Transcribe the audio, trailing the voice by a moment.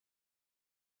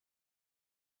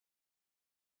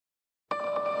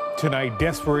Tonight,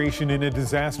 desperation in a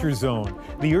disaster zone,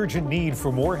 the urgent need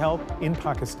for more help in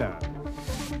Pakistan.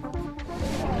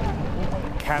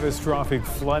 Catastrophic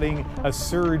flooding, a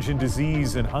surge in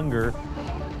disease and hunger.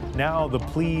 Now the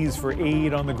pleas for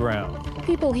aid on the ground.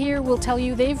 People here will tell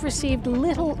you they've received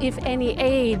little, if any,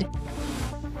 aid.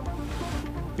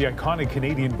 The iconic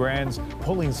Canadian brands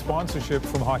pulling sponsorship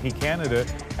from Hockey Canada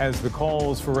as the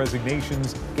calls for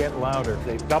resignations get louder.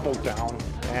 They've doubled down,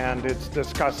 and it's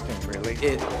disgusting, really.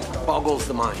 It boggles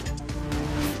the mind.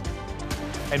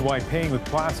 And why paying with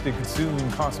plastic could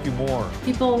soon cost you more.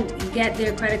 People get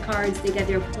their credit cards, they get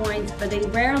their points, but they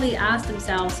rarely ask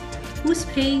themselves, who's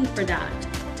paying for that?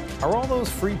 Are all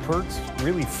those free perks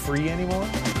really free anymore?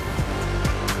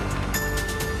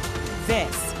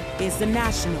 This is The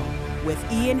National with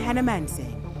Ian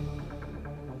Hanomansing.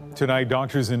 Tonight,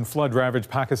 doctors in flood-ravaged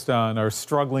Pakistan are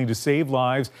struggling to save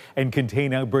lives and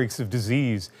contain outbreaks of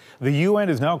disease. The UN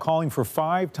is now calling for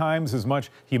 5 times as much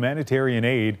humanitarian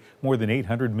aid, more than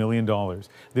 $800 million.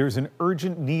 There's an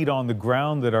urgent need on the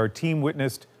ground that our team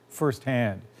witnessed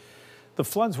firsthand. The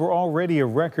floods were already a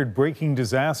record-breaking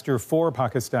disaster for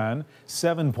Pakistan.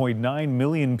 7.9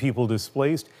 million people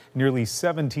displaced, nearly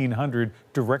 1,700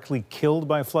 directly killed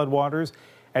by floodwaters,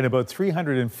 and about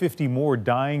 350 more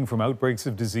dying from outbreaks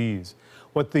of disease.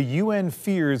 What the UN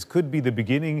fears could be the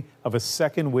beginning of a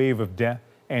second wave of death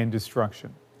and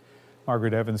destruction.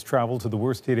 Margaret Evans traveled to the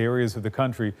worst hit areas of the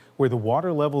country where the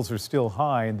water levels are still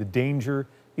high and the danger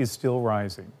is still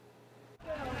rising.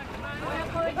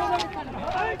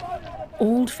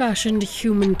 Old-fashioned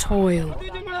human toil.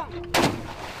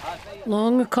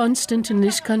 Long a constant in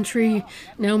this country,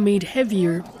 now made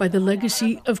heavier by the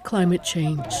legacy of climate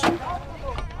change.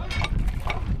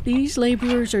 These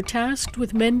labourers are tasked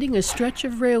with mending a stretch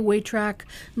of railway track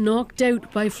knocked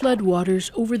out by floodwaters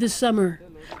over the summer.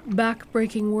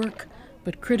 Back-breaking work,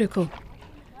 but critical.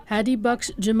 Hadi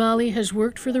Bucks Jamali has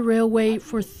worked for the railway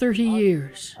for 30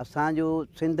 years.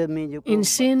 In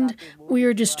Sindh, we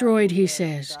are destroyed, he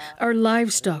says. Our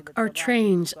livestock, our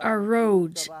trains, our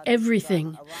roads,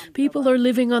 everything. People are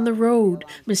living on the road.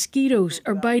 Mosquitoes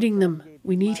are biting them.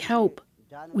 We need help.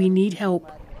 We need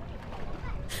help.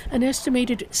 An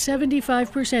estimated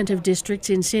 75% of districts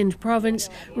in Sindh province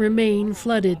remain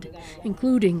flooded,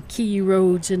 including key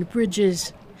roads and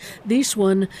bridges. This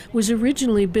one was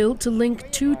originally built to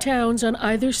link 2 towns on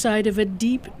either side of a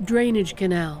deep drainage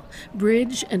canal.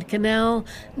 Bridge and canal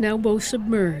now both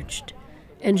submerged.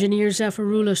 Engineer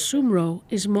Zafarullah Sumro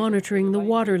is monitoring the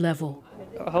water level.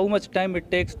 How much time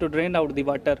it takes to drain out the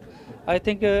water? I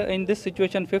think in this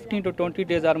situation 15 to 20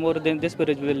 days or more, then this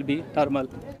bridge will be normal.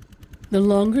 The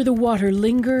longer the water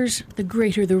lingers, the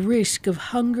greater the risk of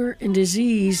hunger and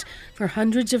disease for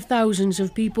hundreds of thousands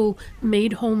of people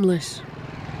made homeless.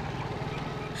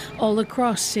 All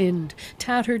across Sindh,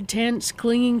 tattered tents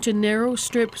clinging to narrow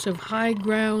strips of high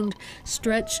ground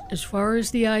stretch as far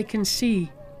as the eye can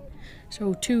see.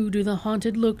 So too do the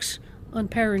haunted looks on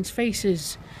parents'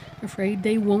 faces, afraid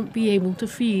they won't be able to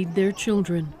feed their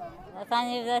children.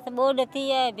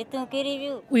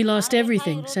 We lost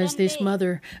everything, says this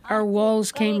mother. Our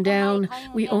walls came down.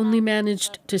 We only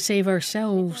managed to save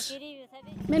ourselves.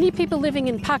 Many people living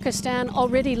in Pakistan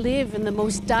already live in the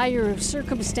most dire of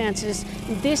circumstances.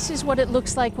 This is what it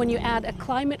looks like when you add a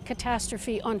climate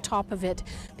catastrophe on top of it.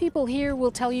 People here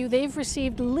will tell you they've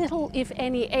received little, if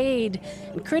any, aid.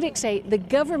 And critics say the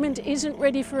government isn't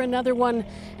ready for another one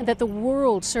and that the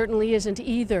world certainly isn't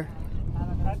either.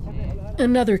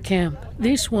 Another camp,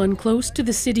 this one close to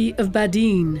the city of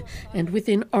Badin and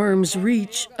within arm's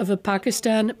reach of a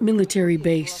Pakistan military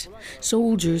base.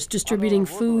 Soldiers distributing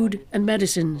food and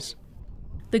medicines.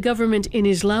 The government in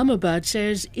Islamabad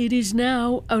says it is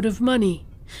now out of money,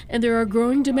 and there are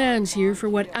growing demands here for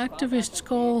what activists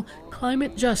call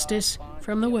climate justice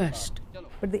from the West.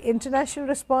 But the international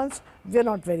response, we're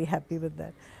not very happy with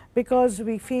that, because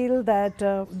we feel that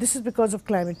this is because of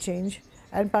climate change.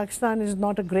 And Pakistan is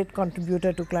not a great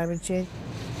contributor to climate change.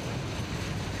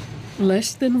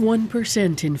 Less than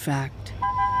 1%, in fact.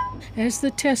 As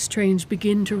the test trains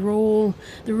begin to roll,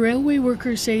 the railway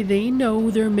workers say they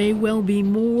know there may well be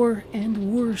more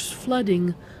and worse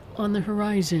flooding on the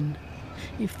horizon.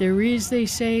 If there is, they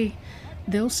say,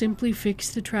 they'll simply fix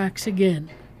the tracks again.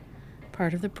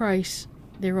 Part of the price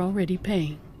they're already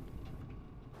paying.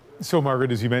 So,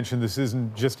 Margaret, as you mentioned, this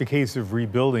isn't just a case of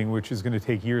rebuilding, which is going to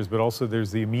take years, but also there's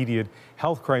the immediate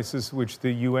health crisis, which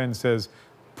the UN says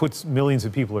puts millions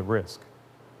of people at risk.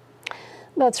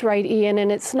 That's right, Ian,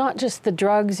 and it's not just the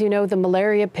drugs, you know, the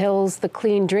malaria pills, the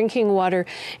clean drinking water.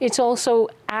 It's also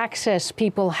access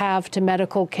people have to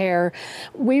medical care.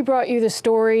 We brought you the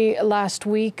story last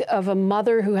week of a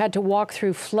mother who had to walk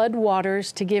through flood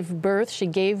waters to give birth. She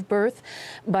gave birth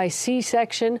by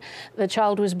C-section. The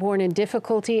child was born in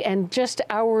difficulty, and just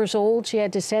hours old, she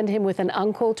had to send him with an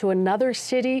uncle to another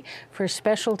city for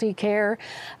specialty care.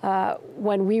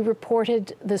 When we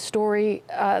reported the story,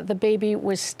 the baby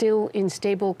was still in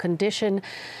stable condition.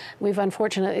 We've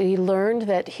unfortunately learned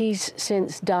that he's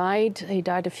since died. He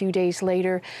died a few days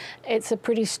later. It's a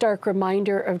pretty stark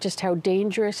reminder of just how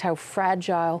dangerous, how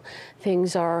fragile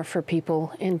things are for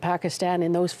people in Pakistan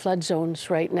in those flood zones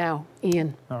right now.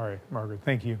 Ian. All right, Margaret,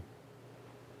 thank you.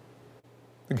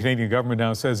 The Canadian government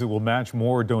now says it will match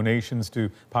more donations to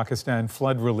Pakistan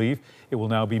flood relief. It will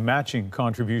now be matching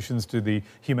contributions to the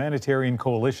Humanitarian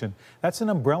Coalition. That's an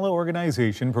umbrella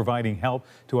organization providing help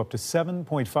to up to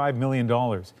 $7.5 million.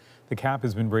 The cap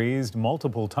has been raised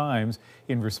multiple times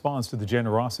in response to the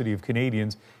generosity of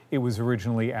Canadians. It was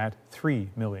originally at $3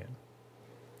 million.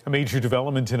 A major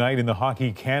development tonight in the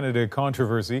Hockey Canada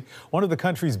controversy. One of the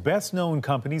country's best-known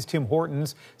companies, Tim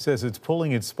Hortons, says it's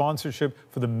pulling its sponsorship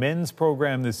for the men's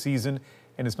program this season,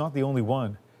 and it's not the only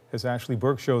one. As Ashley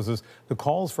Burke shows us, the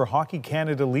calls for Hockey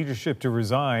Canada leadership to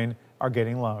resign are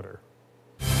getting louder.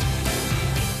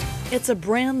 It's a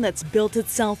brand that's built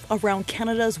itself around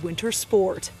Canada's winter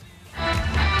sport.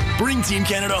 Bring Team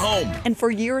Canada home. And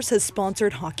for years has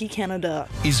sponsored Hockey Canada.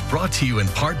 Is brought to you in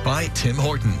part by Tim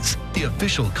Hortons, the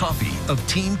official coffee of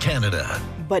Team Canada.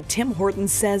 But Tim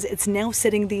Hortons says it's now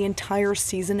sitting the entire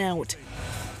season out,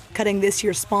 cutting this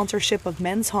year's sponsorship of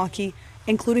men's hockey,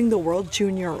 including the World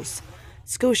Juniors.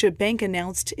 Scotiabank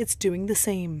announced it's doing the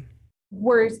same.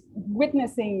 We're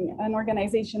witnessing an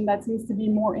organization that seems to be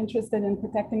more interested in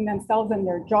protecting themselves and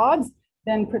their jobs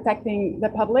than protecting the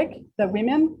public, the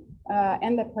women,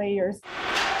 and the players.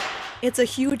 It's a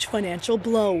huge financial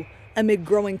blow amid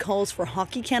growing calls for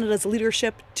Hockey Canada's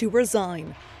leadership to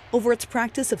resign over its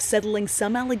practice of settling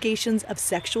some allegations of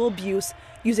sexual abuse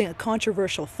using a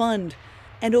controversial fund,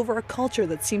 and over a culture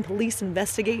that's seen police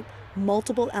investigate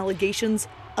multiple allegations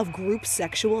of group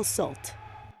sexual assault.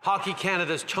 Hockey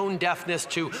Canada's tone deafness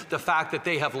to the fact that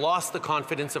they have lost the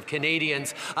confidence of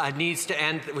Canadians needs to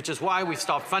end, which is why we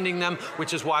stopped funding them,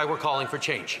 which is why we're calling for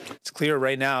change. It's clear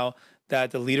right now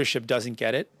that the leadership doesn't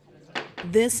get it.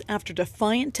 This after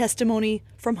defiant testimony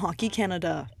from Hockey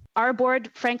Canada. Our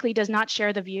board, frankly, does not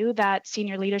share the view that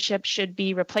senior leadership should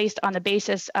be replaced on the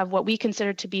basis of what we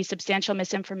consider to be substantial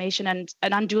misinformation and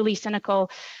unduly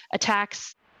cynical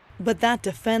attacks. But that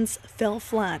defense fell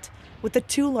flat with the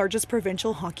two largest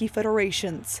provincial hockey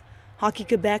federations. Hockey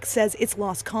Quebec says it's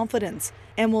lost confidence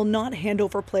and will not hand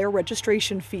over player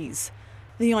registration fees.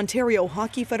 The Ontario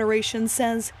Hockey Federation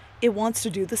says it wants to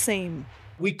do the same.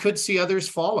 We could see others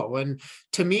follow. And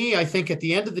to me, I think at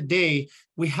the end of the day,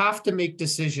 we have to make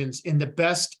decisions in the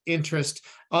best interest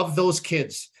of those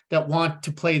kids that want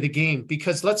to play the game.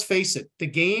 Because let's face it, the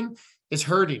game is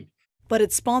hurting. But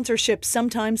it's sponsorship,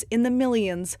 sometimes in the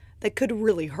millions, that could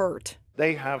really hurt.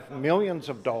 They have millions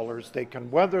of dollars. They can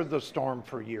weather the storm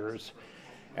for years.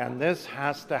 And this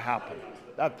has to happen.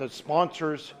 That the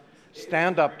sponsors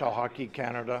stand up to Hockey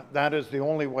Canada. That is the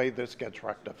only way this gets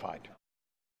rectified.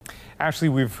 Ashley,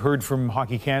 we've heard from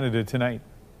Hockey Canada tonight.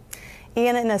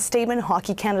 Ian, in a statement,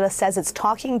 Hockey Canada says it's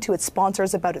talking to its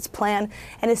sponsors about its plan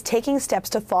and is taking steps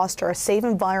to foster a safe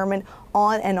environment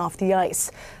on and off the ice.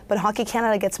 But Hockey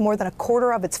Canada gets more than a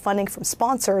quarter of its funding from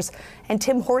sponsors, and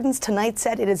Tim Hortons tonight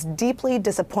said it is deeply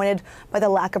disappointed by the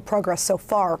lack of progress so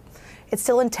far. It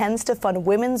still intends to fund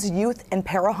women's, youth, and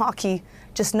para hockey,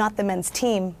 just not the men's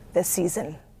team this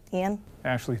season. Ian?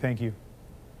 Ashley, thank you.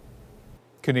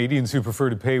 Canadians who prefer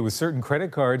to pay with certain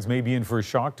credit cards may be in for a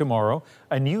shock tomorrow.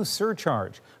 A new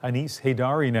surcharge. Anis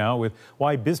Haydari now with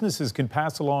why businesses can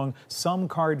pass along some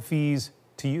card fees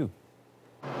to you.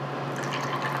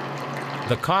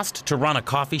 The cost to run a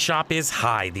coffee shop is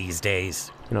high these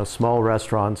days. You know, small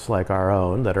restaurants like our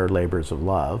own that are labors of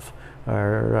love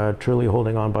are truly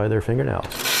holding on by their fingernails.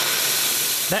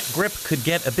 That grip could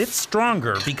get a bit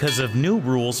stronger because of new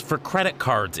rules for credit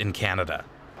cards in Canada.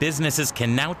 Businesses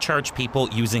can now charge people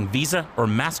using Visa or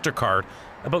MasterCard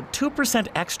about 2%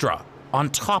 extra on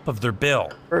top of their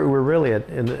bill. We're really at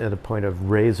a point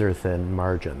of razor-thin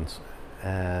margins,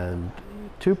 and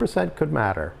 2% could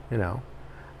matter, you know.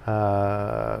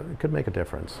 It could make a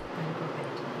difference.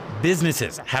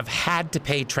 Businesses have had to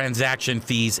pay transaction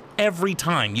fees every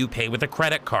time you pay with a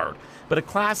credit card, but a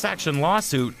class action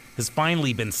lawsuit has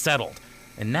finally been settled.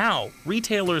 And now,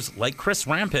 retailers like Chris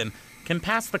Rampin can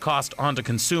pass the cost on to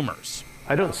consumers.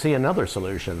 I don't see another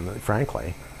solution,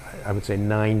 frankly. I would say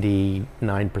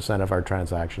 99% of our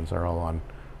transactions are all on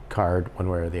card one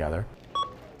way or the other.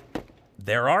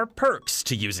 There are perks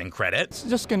to using credit. It's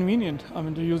just convenient,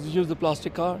 to use the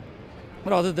plastic card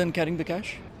rather than carrying the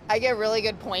cash. I get really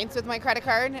good points with my credit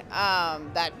card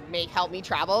that may help me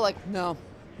travel. No,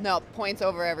 points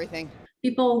over everything.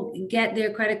 People get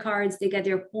their credit cards, they get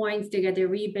their points, they get their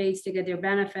rebates, they get their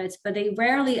benefits, but they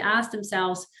rarely ask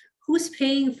themselves, who's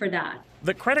paying for that?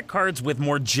 The credit cards with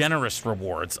more generous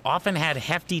rewards often had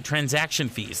hefty transaction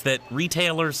fees that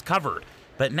retailers covered.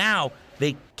 But now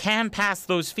they can pass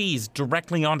those fees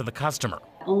directly onto the customer.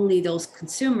 Only those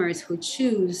consumers who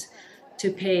choose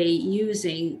to pay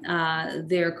using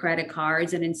their credit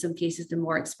cards, and in some cases the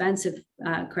more expensive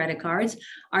credit cards,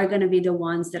 are going to be the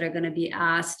ones that are going to be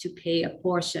asked to pay a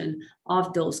portion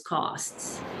of those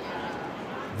costs.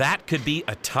 That could be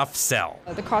a tough sell.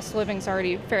 The cost of living is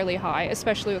already fairly high,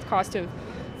 especially with cost of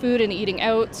food and eating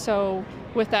out. So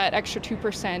with that extra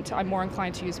 2%, I'm more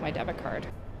inclined to use my debit card.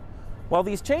 While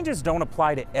these changes don't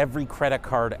apply to every credit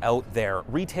card out there,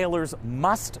 retailers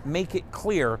must make it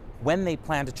clear when they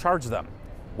plan to charge them.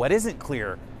 What isn't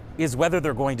clear is whether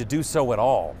they're going to do so at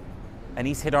all.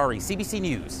 Anis Hidari, CBC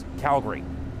News, Calgary.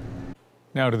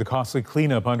 Now to the costly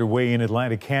cleanup underway in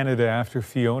Atlantic Canada after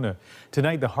Fiona.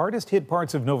 Tonight, the hardest hit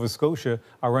parts of Nova Scotia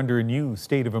are under a new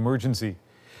state of emergency.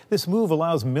 This move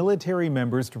allows military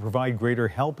members to provide greater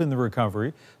help in the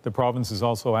recovery. The province is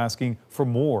also asking for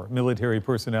more military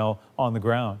personnel on the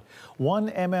ground. One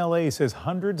MLA says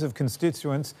hundreds of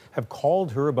constituents have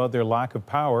called her about their lack of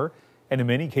power and in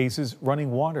many cases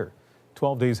running water.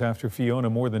 12 days after Fiona,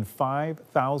 more than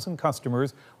 5,000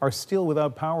 customers are still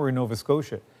without power in Nova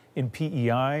Scotia. In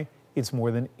PEI, it's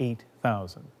more than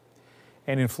 8,000.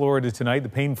 And in Florida tonight, the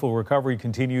painful recovery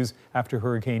continues after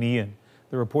Hurricane Ian.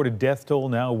 The reported death toll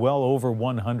now well over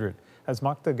 100. As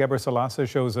Magda Gebrselassie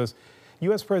shows us,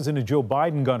 U.S. President Joe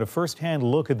Biden got a first-hand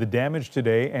look at the damage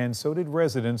today, and so did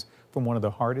residents from one of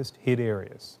the hardest hit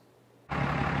areas.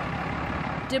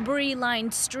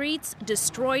 Debris-lined streets,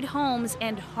 destroyed homes,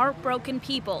 and heartbroken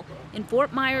people in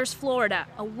Fort Myers, Florida,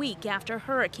 a week after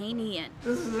Hurricane Ian.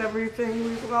 This is everything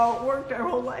we've all worked our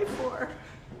whole life for.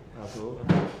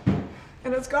 Absolutely.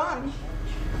 And it's gone.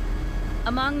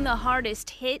 Among the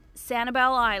hardest hit,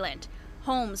 Sanibel Island.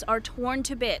 Homes are torn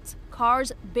to bits,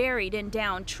 cars buried in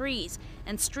downed trees,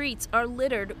 and streets are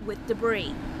littered with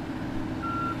debris.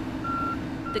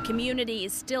 The community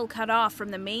is still cut off from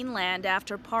the mainland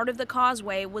after part of the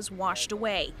causeway was washed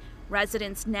away.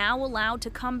 Residents now allowed to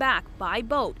come back by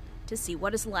boat to see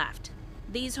what is left.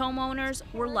 These homeowners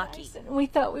were lucky. We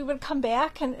thought we would come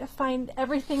back and find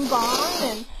everything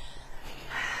gone,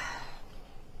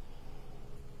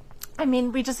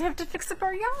 and we just have to fix up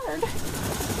our yard.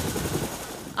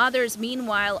 Others,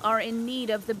 meanwhile, are in need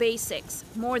of the basics.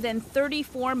 More than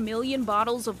 34 million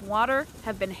bottles of water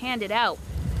have been handed out.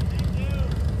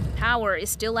 Power is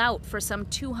still out for some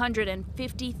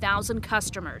 250,000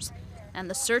 customers, and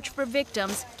the search for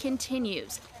victims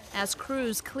continues as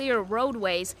crews clear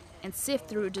roadways and sift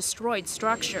through destroyed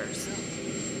structures.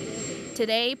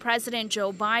 Today, President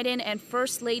Joe Biden and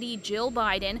First Lady Jill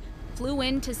Biden flew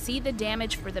in to see the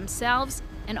damage for themselves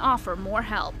and offer more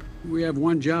help. We have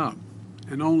one job,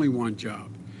 and only one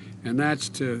job, and that's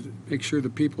to make sure the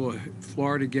people of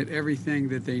Florida get everything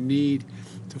that they need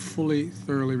to fully,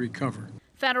 thoroughly recover.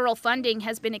 Federal funding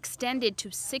has been extended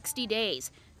to 60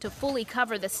 days to fully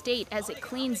cover the state as it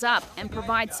cleans up and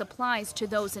provides supplies to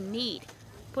those in need.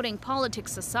 Putting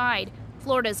politics aside,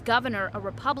 Florida's governor, a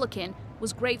Republican,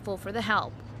 was grateful for the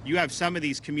help. You have some of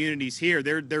these communities here,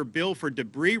 their bill for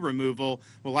debris removal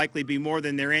will likely be more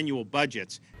than their annual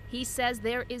budgets. He says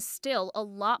there is still a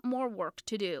lot more work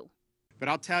to do. But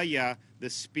I'll tell you, the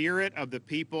spirit of the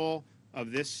people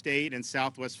of this state and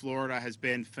Southwest Florida has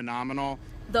been phenomenal.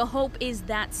 The hope is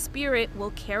that spirit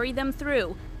will carry them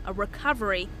through a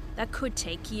recovery that could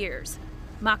take years.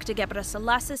 Magda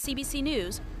Gebrselassie, CBC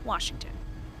News, Washington.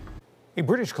 In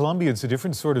British Columbia, it's a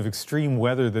different sort of extreme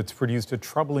weather that's produced a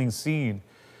troubling scene.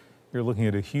 You're looking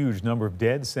at a huge number of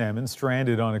dead salmon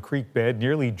stranded on a creek bed,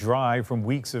 nearly dry from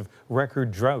weeks of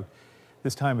record drought.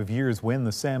 This time of year is when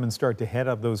the salmon start to head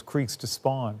up those creeks to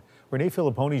spawn. Renee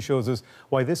Filipponi shows us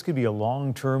why this could be a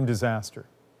long-term disaster.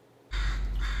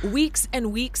 Weeks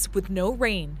and weeks with no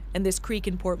rain, and this creek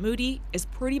in Port Moody is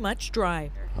pretty much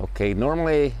dry. Okay,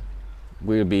 normally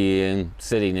we'd be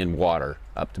sitting in water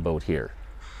up to about here.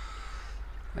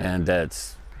 And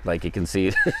that's, like you can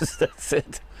see, that's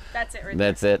it. That's it right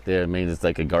That's it there. I mean, it's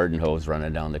like a garden hose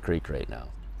running down the creek right now.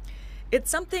 It's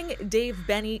something Dave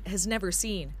Benny has never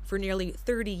seen. For nearly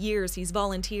 30 years, he's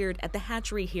volunteered at the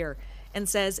hatchery here and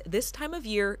says this time of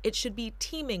year it should be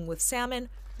teeming with salmon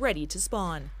ready to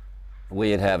spawn.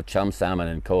 We'd have chum salmon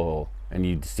and coho And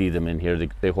you see them in here,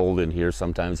 they hold in here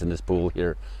sometimes in this pool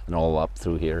here and all up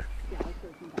through here.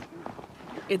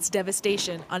 It's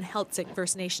devastation on Heltzig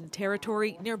First Nation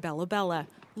territory near Bella Bella.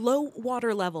 Low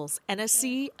water levels and a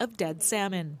sea of dead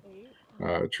salmon.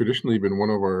 Traditionally been one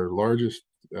of our largest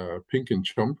pink and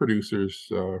chum producers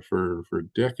for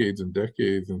decades and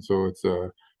decades. And so it's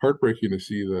heartbreaking to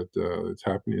see that it's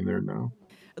happening there now.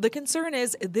 The concern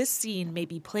is this scene may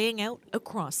be playing out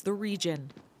across the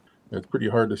region. It's pretty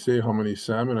hard to say how many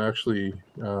salmon actually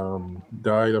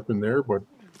died up in there, but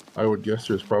I would guess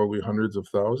there's probably hundreds of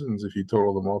thousands if you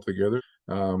total them all together.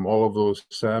 All of those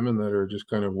salmon that are just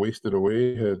kind of wasted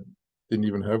away didn't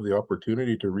even have the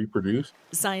opportunity to reproduce.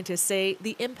 Scientists say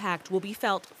the impact will be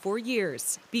felt for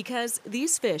years because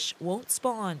these fish won't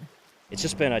spawn. It's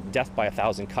just been a death by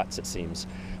 1,000 cuts, it seems,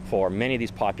 for many of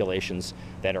these populations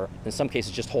that are, in some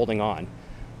cases, just holding on.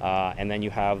 And then you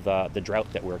have the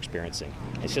drought that we're experiencing.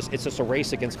 It's just a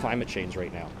race against climate change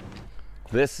right now.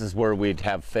 This is where we'd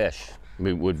have fish.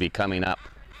 We would be coming up.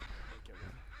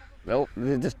 Well,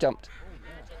 they just jumped.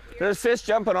 There's fish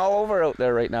jumping all over out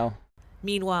there right now.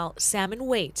 Meanwhile, salmon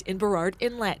wait in Burrard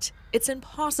Inlet. It's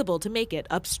impossible to make it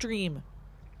upstream.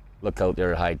 Look out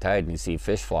there at high tide and you see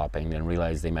fish flopping and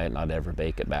realize they might not ever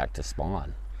make it back to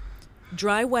spawn.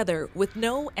 Dry weather with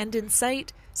no end in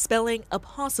sight, spelling a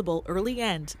possible early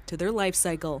end to their life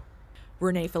cycle.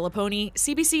 Renee Filipponi,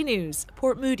 CBC News,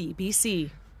 Port Moody, BC.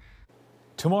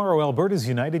 Tomorrow, Alberta's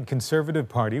United Conservative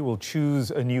Party will choose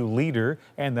a new leader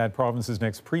and that province's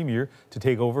next premier to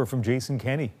take over from Jason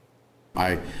Kenney.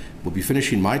 I will be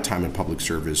finishing my time in public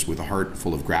service with a heart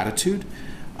full of gratitude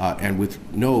and with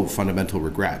no fundamental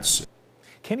regrets.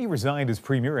 Kenney resigned as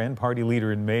premier and party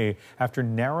leader in May after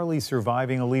narrowly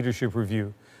surviving a leadership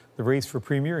review. The race for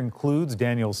premier includes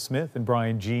Daniel Smith and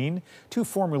Brian Jean, two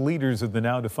former leaders of the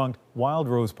now defunct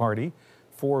Wildrose Party.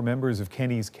 4 members of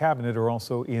Kenney's cabinet are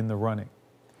also in the running.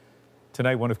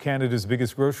 Tonight, one of Canada's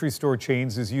biggest grocery store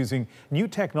chains is using new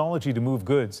technology to move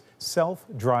goods,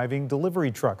 self-driving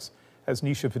delivery trucks. As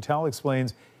Nisha Patel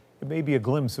explains, it may be a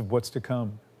glimpse of what's to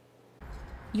come.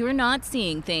 You're not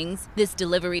seeing things. This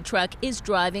delivery truck is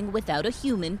driving without a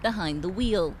human behind the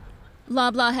wheel.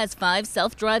 Loblaws has 5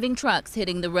 self-driving trucks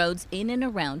hitting the roads in and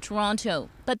around Toronto,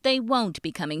 but they won't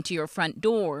be coming to your front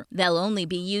door. They'll only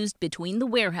be used between the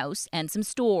warehouse and some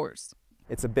stores.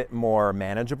 It's a bit more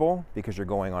manageable because you're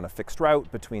going on a fixed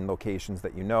route between locations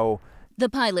that you know. The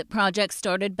pilot project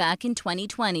started back in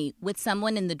 2020 with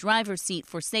someone in the driver's seat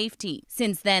for safety.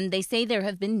 Since then, they say there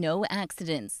have been no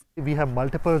accidents. We have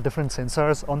multiple different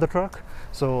sensors on the truck,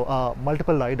 so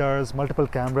multiple LiDARs, multiple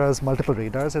cameras, multiple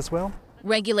radars as well.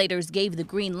 Regulators gave the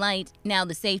green light. Now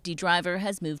the safety driver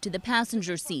has moved to the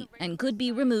passenger seat and could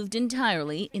be removed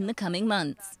entirely in the coming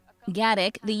months.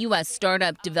 Gatic, the U.S.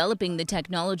 startup developing the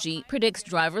technology, predicts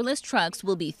driverless trucks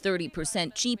will be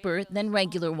 30% cheaper than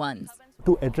regular ones.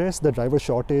 To address the driver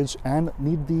shortage and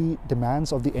meet the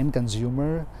demands of the end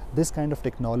consumer, this kind of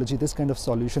technology, this kind of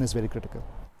solution is very critical.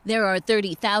 There are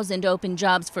 30,000 open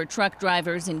jobs for truck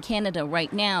drivers in Canada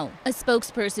right now. A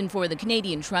spokesperson for the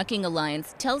Canadian Trucking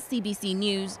Alliance tells CBC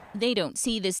News they don't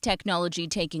see this technology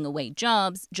taking away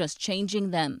jobs, just changing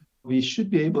them. We should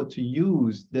be able to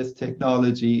use this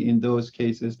technology in those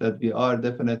cases that we are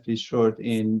definitely short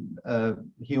in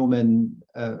human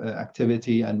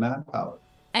activity and manpower.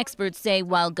 Experts say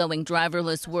while going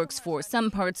driverless works for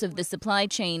some parts of the supply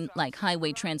chain, like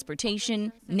highway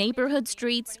transportation, neighborhood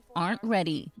streets aren't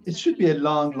ready. It should be a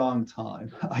long, long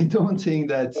time. I don't think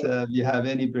that we have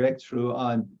any breakthrough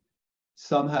on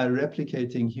somehow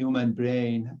replicating human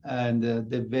brain and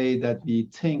the way that we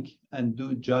think and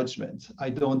do judgments. I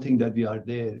don't think that we are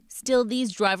there. Still,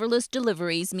 these driverless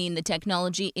deliveries mean the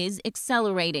technology is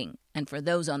accelerating. And for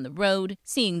those on the road,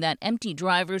 seeing that empty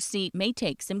driver's seat may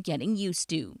take some getting used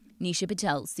to. Nisha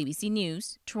Patel, CBC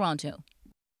News, Toronto.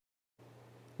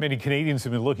 Many Canadians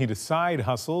have been looking to side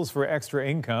hustles for extra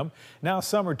income. Now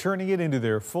some are turning it into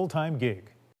their full-time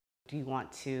gig. Do you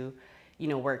want to,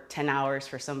 work 10 hours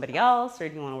for somebody else, or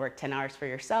do you want to work 10 hours for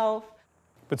yourself?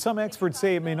 But some experts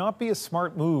say it may not be a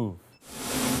smart move.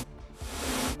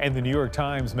 And the New York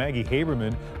Times' Maggie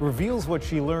Haberman reveals what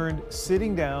she learned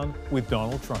sitting down with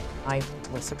Donald Trump. I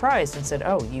was surprised and said,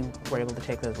 "Oh, you were able to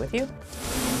take those with you?"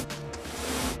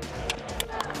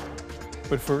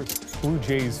 But first, Blue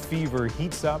Jays fever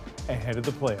heats up ahead of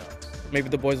the playoffs. Maybe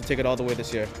the boys will take it all the way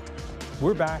this year.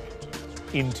 We're back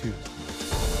in 2.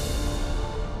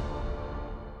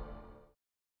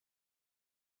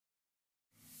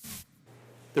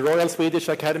 The Royal Swedish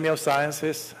Academy of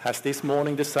Sciences has this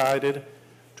morning decided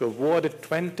to award the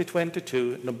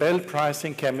 2022 Nobel Prize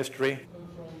in Chemistry.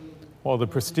 Well, the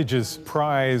prestigious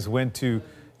prize went to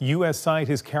U.S.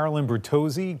 scientist Carolyn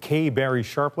Bertozzi, K. Barry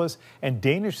Sharpless, and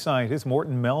Danish scientist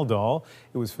Morten Meldal.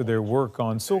 It was for their work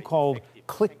on so-called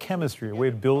click chemistry, a way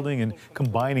of building and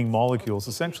combining molecules,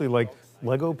 essentially like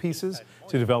Lego pieces,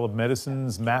 to develop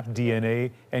medicines, map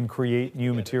DNA, and create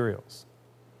new materials.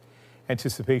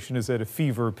 Anticipation is at a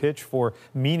fever pitch for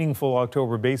meaningful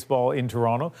October baseball in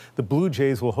Toronto. The Blue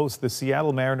Jays will host the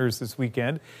Seattle Mariners this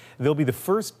weekend. They'll be the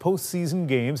first postseason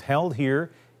games held here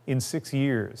in 6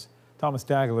 years. Thomas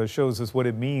Dagala shows us what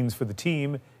it means for the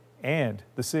team and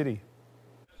the city.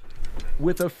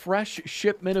 With a fresh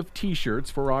shipment of T-shirts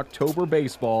for October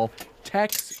baseball,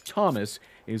 Tex Thomas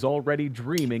is already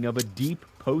dreaming of a deep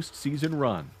postseason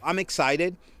run. I'm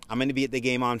excited. I'm going to be at the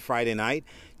game on Friday night,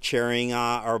 cheering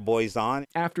our boys on.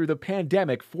 After the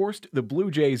pandemic forced the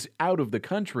Blue Jays out of the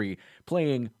country,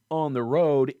 playing on the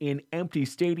road in empty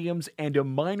stadiums and a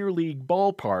minor league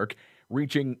ballpark,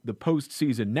 reaching the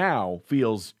postseason now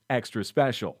feels extra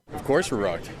special. Of course we're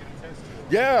rocked.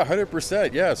 Yeah,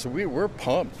 100%. Yeah, so we're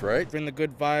pumped, right? Bring the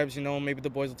good vibes, you know, maybe the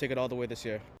boys will take it all the way this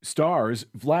year. Stars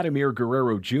Vladimir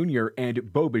Guerrero Jr.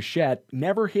 and Bo Bichette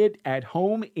never hit at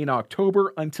home in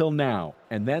October until now.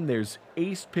 And then there's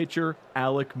ace pitcher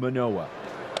Alec Manoah.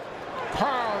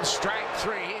 Call strike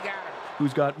three, he got it.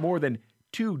 Who's got more than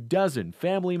 24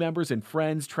 family members and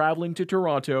friends traveling to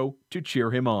Toronto to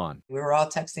cheer him on. We were all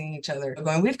texting each other,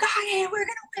 going, "We've got it, we're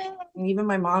gonna win." And even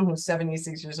my mom, who's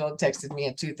 76 years old, texted me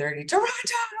at 2:30,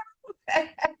 "Toronto!"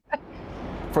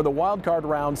 For the wild card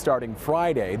round starting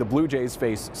Friday, the Blue Jays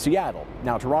face Seattle.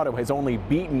 Now, Toronto has only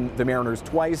beaten the Mariners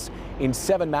twice in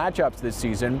 7 matchups this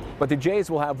season, but the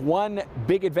Jays will have one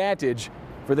big advantage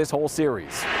for this whole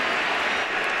series.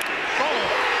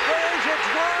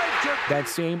 That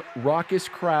same raucous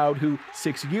crowd who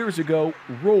 6 years ago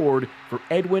roared for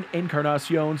Edwin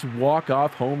Encarnacion's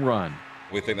walk-off home run.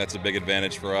 We think that's a big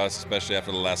advantage for us, especially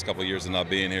after the last couple of years of not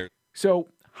being here. So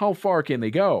how far can they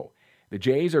go? The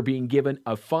Jays are being given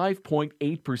a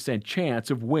 5.8% chance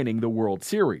of winning the World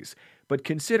Series. But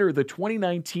consider the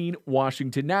 2019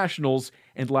 Washington Nationals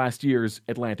and last year's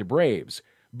Atlanta Braves,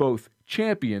 both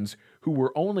champions who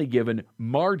were only given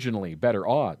marginally better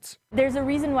odds. There's a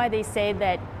reason why they say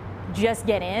that just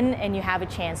get in and you have a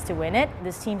chance to win it.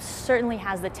 This team certainly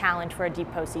has the talent for a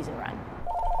deep postseason run.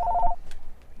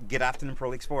 Good afternoon, Pro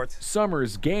League Sports.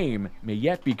 Summer's game may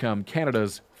yet become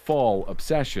Canada's fall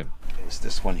obsession. It's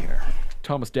this one here.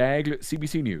 Thomas Dagg,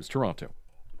 CBC News, Toronto.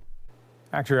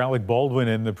 Actor Alec Baldwin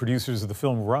and the producers of the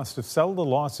film Rust have settled a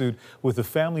lawsuit with the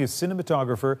family of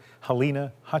cinematographer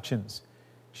Halyna Hutchins.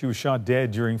 She was shot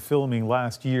dead during filming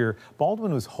last year.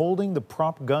 Baldwin was holding the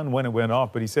prop gun when it went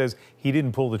off, but he says he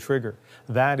didn't pull the trigger.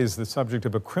 That is the subject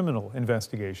of a criminal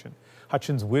investigation.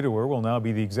 Hutchins' widower will now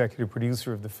be the executive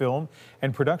producer of the film,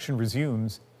 and production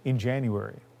resumes in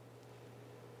January.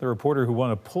 The reporter who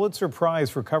won a Pulitzer Prize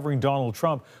for covering Donald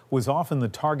Trump was often the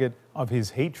target of his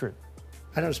hatred.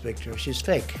 I don't speak to her. She's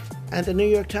fake. And the New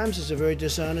York Times is a very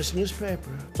dishonest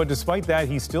newspaper. But despite that,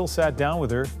 he still sat down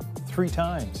with her 3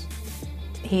 times.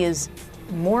 He is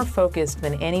more focused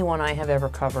than anyone I have ever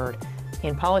covered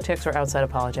in politics or outside of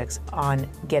politics on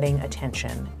getting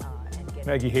attention.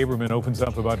 Maggie Haberman opens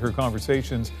up about her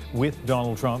conversations with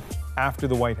Donald Trump after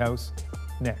the White House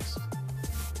next.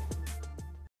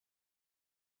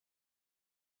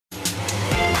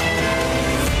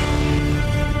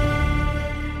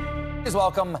 Please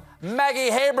welcome Maggie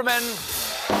Haberman.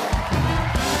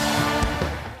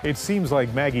 It seems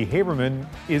like Maggie Haberman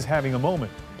is having a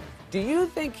moment. Do you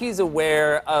think he's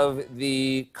aware of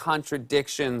the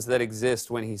contradictions that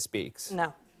exist when he speaks?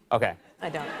 No. Okay. I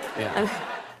don't. Yeah.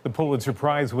 The Pulitzer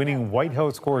Prize-winning White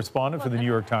House correspondent for the New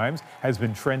York Times has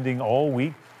been trending all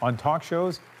week on talk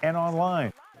shows and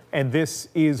online. And this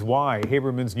is why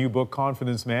Haberman's new book,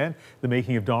 Confidence Man, The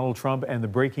Making of Donald Trump and the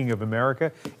Breaking of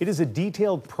America, it is a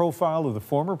detailed profile of the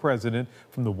former president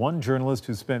from the one journalist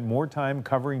who spent more time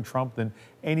covering Trump than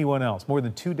anyone else, more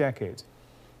than 2 decades.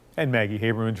 And Maggie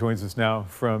Haberman joins us now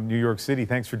from New York City.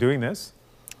 Thanks for doing this.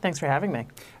 Thanks for having me.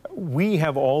 We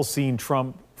have all seen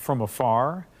Trump from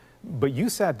afar, but you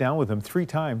sat down with him 3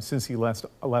 times since he left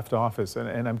office.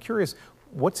 And I'm curious,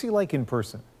 what's he like in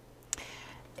person?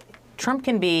 Trump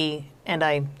can be, and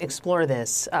I explore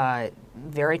this,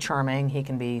 very charming. He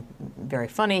can be very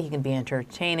funny. He can be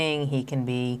entertaining. He can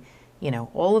be, you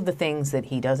know, all of the things that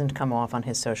he doesn't come off on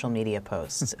his social media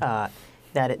posts.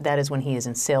 That is when he is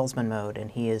in salesman mode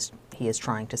and he is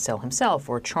trying to sell himself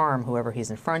or charm whoever he's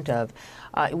in front of.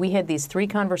 We had these 3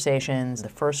 conversations. The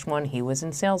first one, he was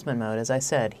in salesman mode, as I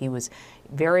said. He was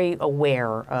very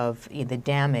aware of the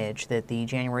damage that the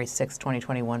January 6,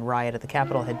 2021 riot at the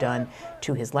Capitol had done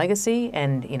to his legacy.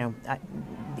 And,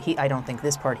 I don't think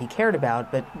this part he cared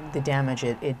about, but the damage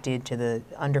it did to the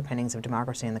underpinnings of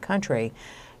democracy in the country.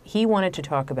 He wanted to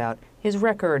talk about his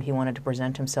record. He wanted to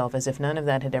present himself as if none of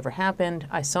that had ever happened.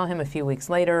 I saw him a few weeks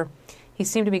later. He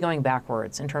seemed to be going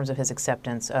backwards in terms of his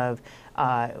acceptance of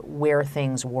where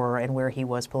things were and where he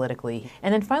was politically.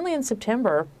 And then finally in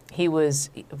September, he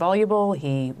was voluble.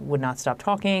 He would not stop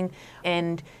talking.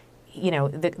 And,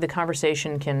 the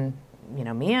conversation can,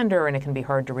 meander and it can be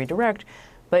hard to redirect.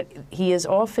 But he is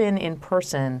often in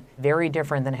person very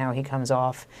different than how he comes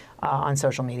off on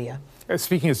social media.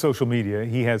 Speaking of social media,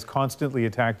 he has constantly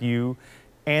attacked you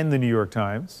and the New York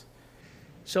Times.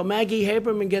 So Maggie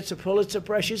Haberman gets a Pulitzer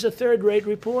Prize. She's a third-rate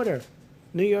reporter,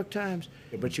 New York Times.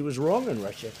 But she was wrong on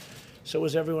Russia. So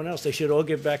was everyone else. They should all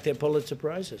give back their Pulitzer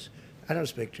Prizes. I don't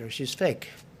speak to her. She's fake.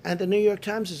 And the New York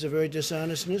Times is a very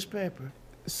dishonest newspaper.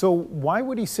 So why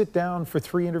would he sit down for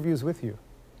 3 interviews with you?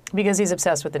 Because he's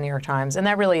obsessed with the New York Times, and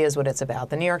that really is what it's about.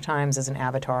 The New York Times is an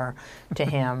avatar to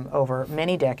him over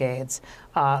many decades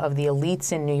of the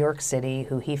elites in New York City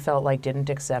who he felt like didn't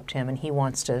accept him, and he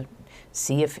wants to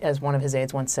see if, as one of his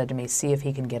aides once said to me, see if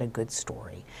he can get a good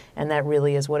story. And that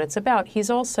really is what it's about. He's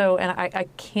also, and I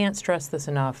can't stress this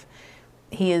enough,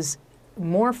 he is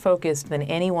more focused than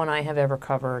anyone I have ever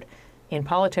covered in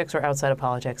politics or outside of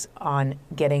politics on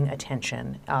getting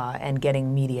attention and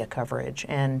getting media coverage.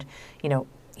 And,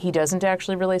 he doesn't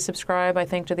actually really subscribe, I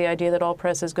think, to the idea that all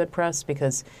press is good press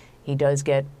because he does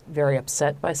get very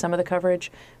upset by some of the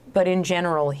coverage. But in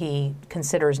general, he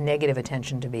considers negative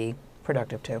attention to be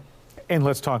productive too. And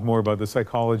let's talk more about the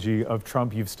psychology of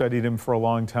Trump. You've studied him for a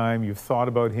long time. You've thought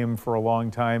about him for a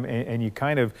long time. And you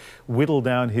kind of whittle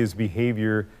down his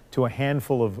behavior to a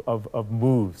handful of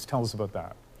moves. Tell us about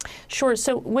that. Sure.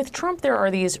 So with Trump, there are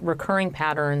these recurring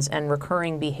patterns and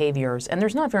recurring behaviors, and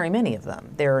there's not very many of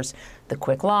them. There's the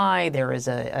quick lie, there is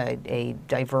a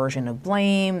diversion of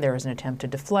blame, there is an attempt to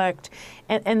deflect,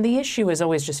 and the issue is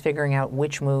always just figuring out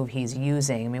which move he's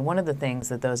using. I mean, one of the things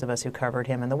that those of us who covered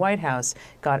him in the White House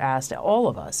got asked, all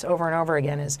of us, over and over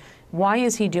again, is why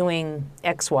is he doing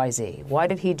X, Y, Z? Why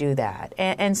did he do that?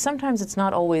 And sometimes it's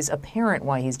not always apparent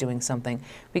why he's doing something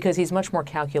because he's much more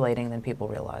calculating than people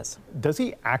realize. Does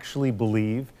he actually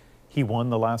believe he won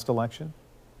the last election?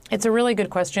 It's a really good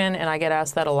question, and I get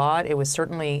asked that a lot. It was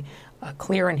certainly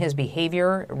clear in his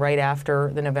behavior right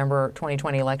after the November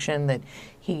 2020 election that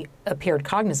he appeared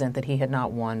cognizant that he had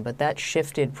not won, but that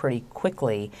shifted pretty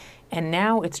quickly. And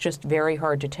now it's just very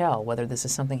hard to tell whether this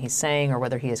is something he's saying or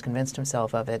whether he has convinced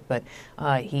himself of it. But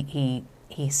he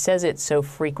says it so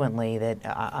frequently that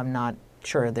I'm not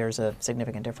sure there's a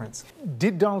significant difference.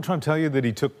 Did Donald Trump tell you that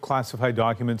he took classified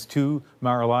documents to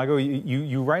Mar-a-Lago?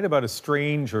 You write about a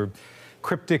strange or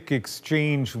cryptic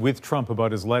exchange with Trump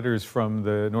about his letters from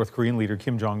the North Korean leader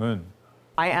Kim Jong-un.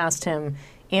 I asked him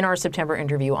in our September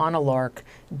interview on a lark,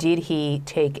 did he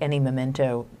take any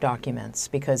memento documents?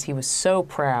 Because he was so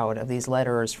proud of these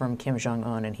letters from Kim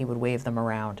Jong-un and he would wave them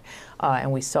around.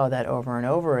 And we saw that over and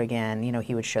over again. You know,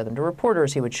 he would show them to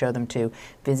reporters, he would show them to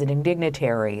visiting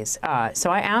dignitaries. So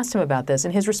I asked him about this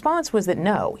and his response was that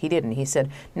no, he didn't. He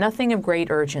said, nothing of great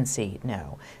urgency,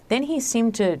 no. Then he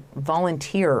seemed to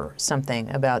volunteer something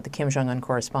about the Kim Jong-un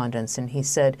correspondence and he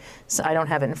said, so I don't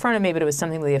have it in front of me, but it was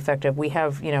something to the effect of, we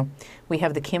have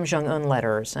the Kim Jong-un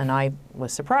letters. And I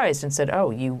was surprised and said, oh,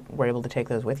 you were able to take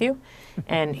those with you?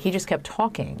 And he just kept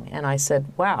talking. And I said,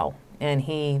 wow. And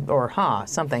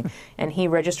something. And he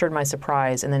registered my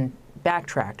surprise and then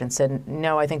backtracked and said,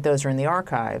 no, I think those are in the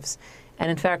archives. And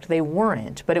in fact, they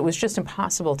weren't. But it was just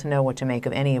impossible to know what to make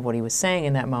of any of what he was saying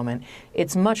in that moment.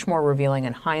 It's much more revealing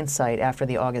in hindsight after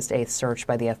the August 8th search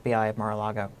by the FBI of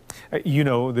Mar-a-Lago. You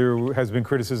know, there has been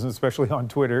criticism, especially on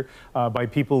Twitter, by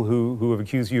people who have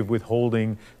accused you of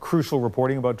withholding crucial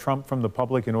reporting about Trump from the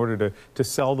public in order to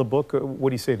sell the book.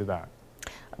 What do you say to that?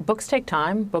 Books take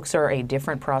time. Books are a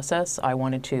different process. I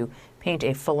wanted to paint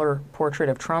a fuller portrait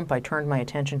of Trump. I turned my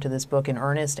attention to this book in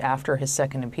earnest after his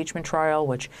second impeachment trial,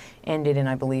 which ended in,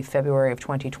 I believe, February of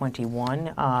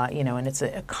 2021. And it's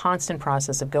a constant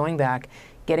process of going back,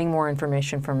 getting more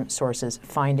information from sources,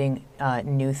 finding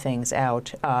new things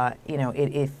out.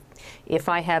 If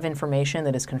I have information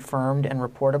that is confirmed and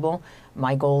reportable,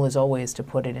 my goal is always to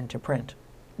put it into print.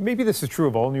 Maybe this is true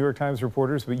of all New York Times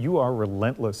reporters, but you are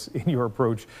relentless in your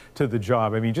approach to the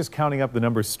job. I mean, just counting up the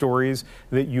number of stories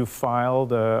that you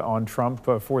filed on Trump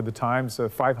for the Times,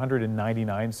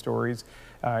 599 stories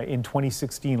in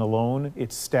 2016 alone.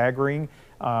 It's staggering,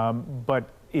 but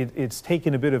it's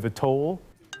taken a bit of a toll.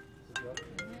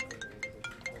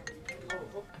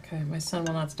 Okay, my son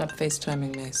will not stop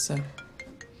FaceTiming me, so.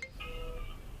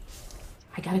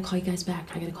 I gotta call you guys back.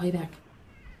 I gotta call you back.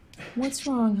 What's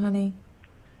wrong, honey?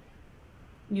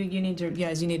 You need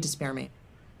to spare me.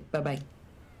 Bye-bye.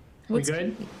 We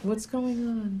good? What's going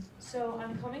on? So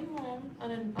I'm coming home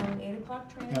on an 8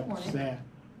 o'clock train in the morning. Sad.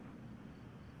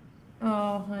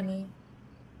 Oh, honey.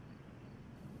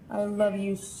 I love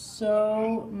you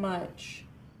so much.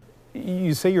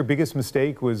 You say your biggest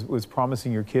mistake was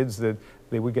promising your kids that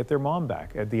they would get their mom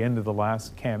back at the end of the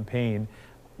last campaign.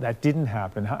 That didn't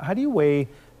happen. How do you weigh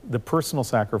the personal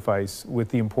sacrifice with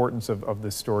the importance of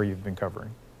this story you've been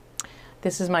covering?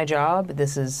 This is my job.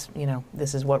 This is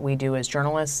what we do as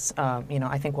journalists.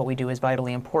 I think what we do is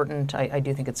vitally important. I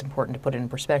do think it's important to put it in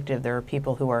perspective. There are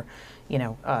people who are,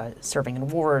 serving in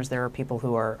wars. There are people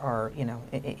who are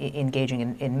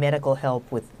engaging in medical help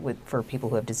for people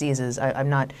who have diseases. I'm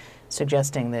not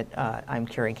suggesting that I'm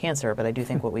curing cancer, but I do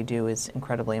think what we do is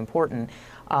incredibly important.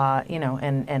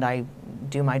 And I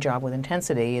do my job with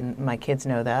intensity, and my kids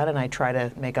know that, and I try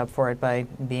to make up for it by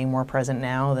being more present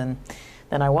now than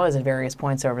I was at various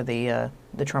points over the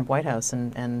Trump White House,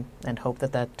 and hope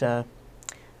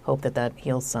that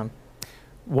heals some.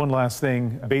 One last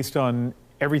thing, based on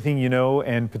everything you know,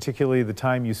 and particularly the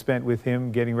time you spent with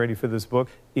him getting ready for this book,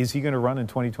 is he going to run in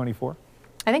 2024?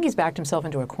 I think he's backed himself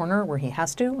into a corner where he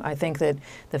has to. I think that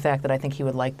the fact that I think he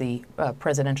would like the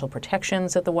presidential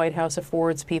protections that the White House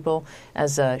affords people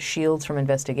as shields from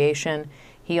investigation.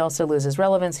 He also loses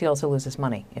relevance. He also loses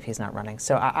money if he's not running.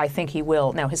 So I think he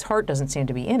will. Now, his heart doesn't seem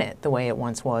to be in it the way it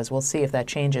once was. We'll see if that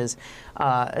changes,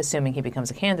 assuming he becomes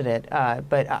a candidate.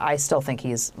 But I still think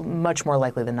he's much more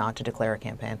likely than not to declare a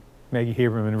campaign. Maggie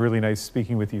Haberman, really nice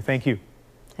speaking with you. Thank you.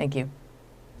 Thank you.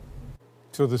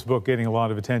 So this book, getting a lot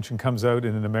of attention, comes out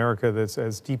in an America that's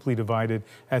as deeply divided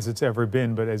as it's ever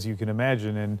been. But as you can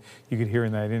imagine, and you could hear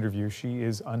in that interview, she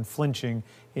is unflinching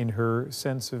in her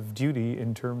sense of duty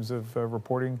in terms of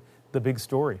reporting the big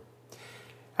story.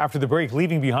 After the break,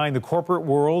 leaving behind the corporate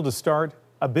world to start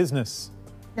a business.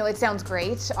 No, it sounds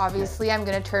great. Obviously, I'm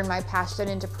going to turn my passion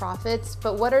into profits.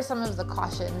 But what are some of the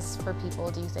cautions for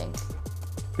people, do you think?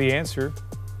 The answer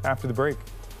after the break.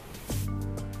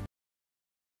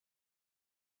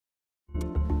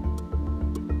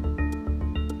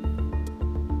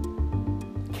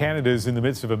 Canada is in the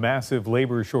midst of a massive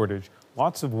labor shortage.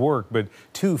 Lots of work, but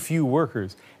too few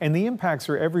workers. And the impacts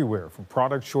are everywhere, from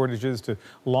product shortages to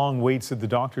long waits at the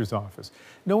doctor's office.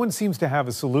 No one seems to have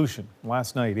a solution.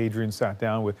 Last night, Adrienne sat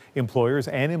down with employers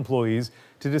and employees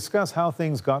to discuss how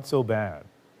things got so bad.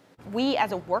 We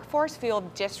as a workforce feel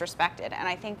disrespected, and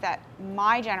I think that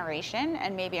my generation,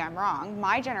 and maybe I'm wrong,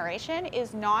 my generation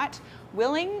is not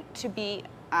willing to be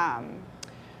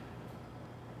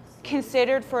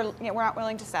considered for, we're not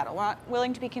willing to settle. We're not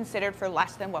willing to be considered for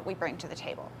less than what we bring to the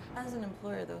table. As an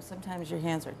employer, though, sometimes your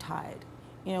hands are tied.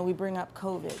 We bring up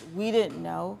COVID. We didn't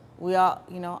know. We all,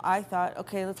 I thought,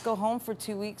 okay, let's go home for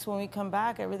 2 weeks. When we come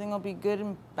back, everything will be good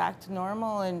and back to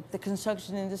normal. And the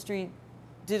construction industry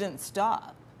didn't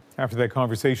stop. After that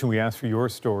conversation, we asked for your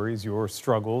stories, your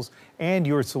struggles, and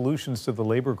your solutions to the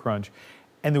labor crunch.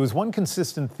 And there was one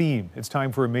consistent theme. It's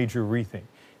time for a major rethink.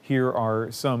 Here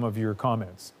are some of your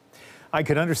comments. I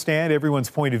could understand everyone's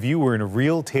point of view. We're in a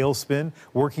real tailspin.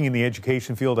 Working in the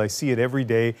education field, I see it every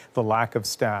day, the lack of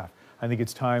staff. I think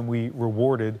it's time we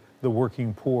rewarded the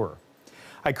working poor.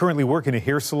 I currently work in a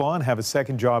hair salon, have a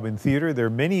second job in theater. There are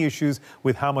many issues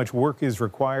with how much work is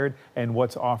required and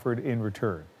what's offered in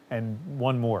return. And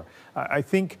one more. I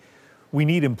think we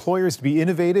need employers to be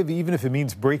innovative, even if it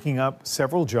means breaking up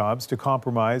several jobs to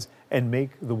compromise and make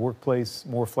the workplace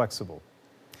more flexible.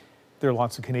 There are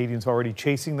lots of Canadians already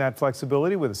chasing that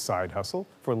flexibility with a side hustle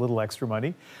for a little extra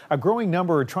money. A growing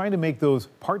number are trying to make those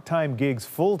part-time gigs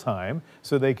full-time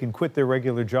so they can quit their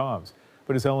regular jobs.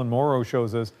 But as Ellen Morrow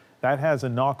shows us, that has a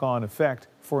knock-on effect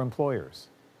for employers.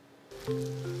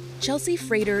 Chelsea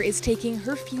Frater is taking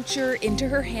her future into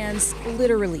her hands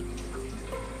literally.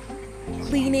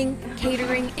 Cleaning,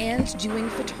 catering, and doing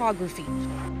photography.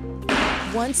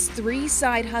 Once 3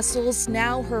 side hustles,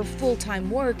 now her full-time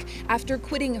work after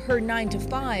quitting her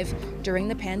 9-to-5 during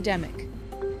the pandemic.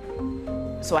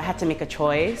 So I had to make a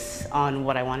choice on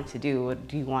what I wanted to do.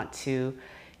 Do you want to,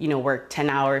 work 10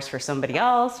 hours for somebody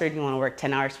else, or do you want to work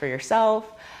 10 hours for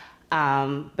yourself?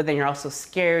 But then you're also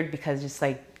scared because just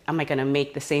like Am I going to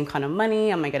make the same kind of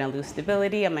money? Am I going to lose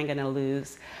stability? Am I going to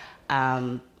lose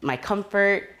my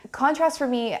comfort? Contrast for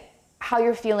me how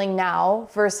you're feeling now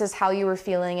versus how you were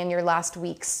feeling in your last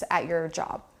weeks at your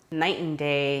job. Night and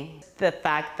day. The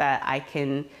fact that I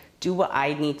can do what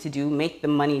I need to do, make the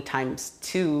money times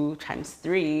 2, times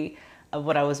 3 of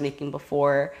what I was making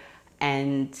before,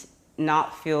 and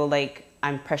not feel like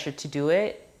I'm pressured to do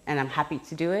it and I'm happy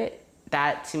to do it.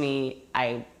 That to me,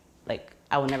 I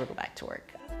will never go back to work.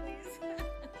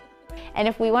 And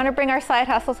if we want to bring our side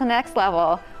hustle to the next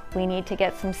level, we need to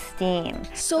get some steam.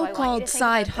 So-called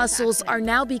side hustles are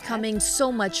now becoming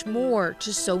so much more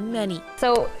to so many.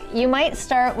 So you might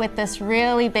start with this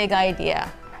really big idea.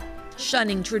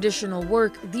 Shunning traditional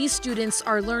work, these students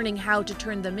are learning how to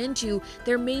turn them into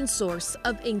their main source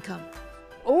of income.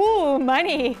 Ooh,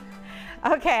 money.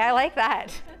 Okay, I like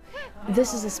that.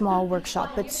 This is a small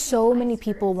workshop, but so many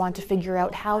people want to figure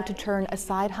out how to turn a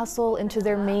side hustle into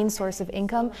their main source of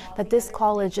income that this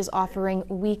college is offering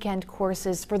weekend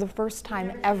courses for the first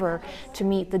time ever to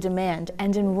meet the demand.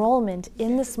 And enrollment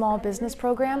in the small business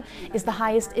program is the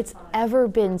highest it's ever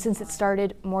been since it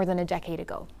started more than a decade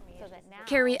ago.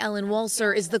 Carrie Ellen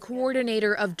Walser is the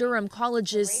coordinator of Durham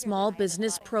College's small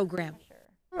business program.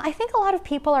 I think a lot of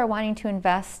people are wanting to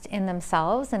invest in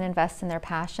themselves and invest in their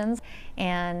passions,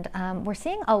 and we're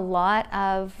seeing a lot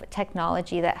of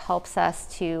technology that helps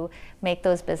us to make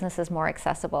those businesses more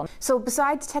accessible. So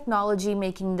besides technology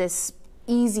making this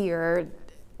easier,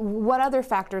 what other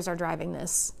factors are driving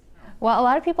this? Well, a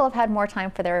lot of people have had more time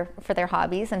for their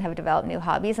hobbies and have developed new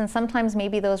hobbies, and sometimes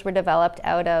maybe those were developed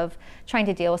out of trying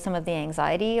to deal with some of the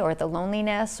anxiety or the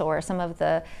loneliness or some of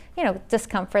the,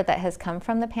 discomfort that has come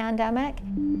from the pandemic.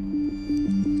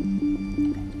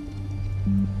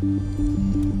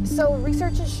 So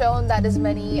research has shown that as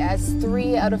many as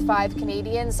 3 out of 5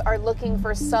 Canadians are looking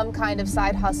for some kind of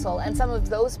side hustle, and some of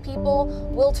those people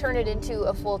will turn it into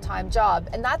a full-time job,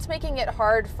 and that's making it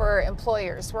hard for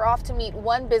employers. We're off to meet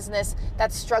one business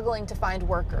that's struggling to find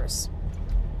workers.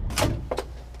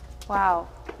 Wow.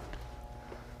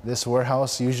 This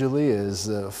warehouse usually is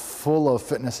full of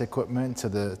fitness equipment to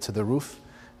the roof.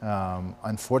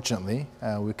 Unfortunately,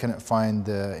 we couldn't find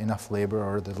enough labor,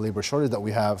 or the labor shortage that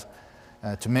we have,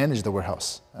 to manage the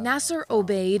warehouse. Nasser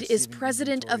Obaid is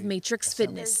president of Matrix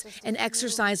Fitness, an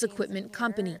exercise equipment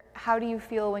company. How do you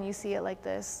feel when you see it like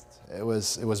this? It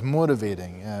was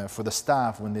motivating for the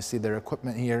staff when they see their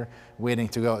equipment here waiting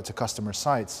to go out to customer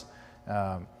sites.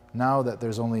 Now that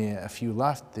there's only a few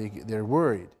left, they're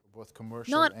worried.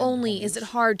 Not only is it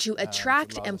hard to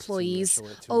attract employees,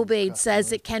 Obaid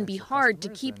says it can be hard to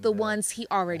keep the ones he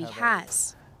already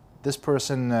has. This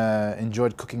person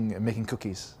enjoyed making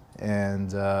cookies,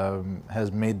 and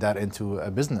has made that into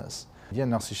a business. Yeah,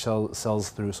 now she sells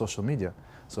through social media,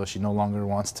 so she no longer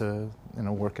wants to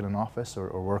work in an office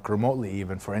or work remotely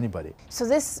even for anybody. So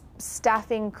this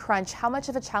staffing crunch, how much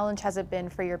of a challenge has it been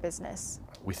for your business?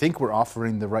 We think we're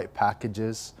offering the right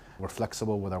packages. We're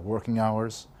flexible with our working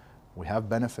hours. We have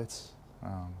benefits,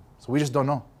 so we just don't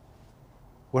know.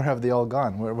 Where have they all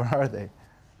gone? Where are they?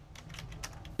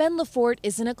 Ben Lafort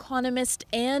is an economist,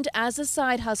 and as a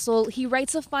side hustle, he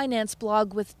writes a finance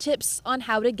blog with tips on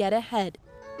how to get ahead.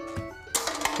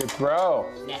 Good throw.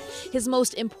 His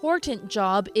most important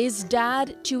job is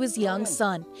dad to his young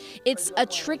son. It's a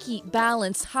tricky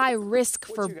balance, high risk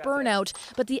for burnout,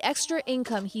 but the extra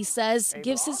income, he says,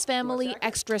 gives his family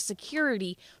extra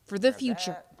security for the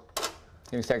future.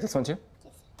 Can you take this one too?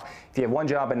 If you have one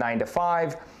job at 9 to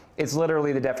 5, it's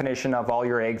literally the definition of all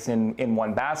your eggs in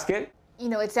one basket.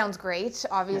 It sounds great.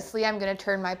 Obviously, I'm going to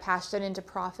turn my passion into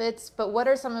profits, but what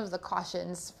are some of the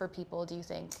cautions for people, do you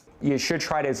think? You should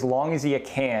try to, as long as you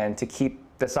can, to keep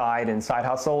the side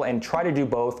hustle and try to do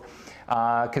both,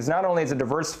 because not only does it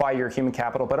diversify your human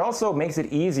capital, but also makes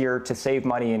it easier to save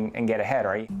money and get ahead,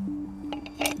 right?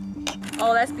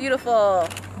 Oh, that's beautiful.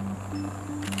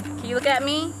 Can you look at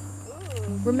me?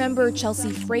 Remember Chelsea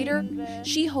Frater?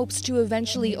 She hopes to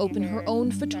eventually open her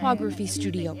own photography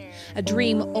studio, a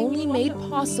dream only made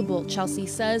possible, Chelsea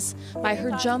says, by her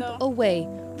jump away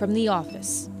from the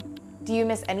office. Do you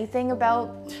miss anything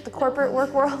about the corporate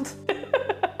work world?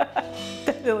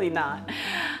 Definitely not.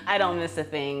 I don't miss a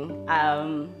thing.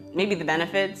 Maybe the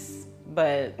benefits,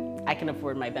 but I can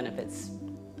afford my benefits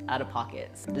out of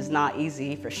pocket. It's not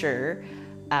easy for sure.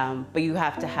 But you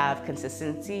have to have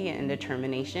consistency and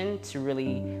determination to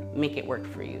really make it work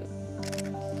for you.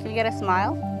 Can we get a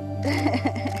smile?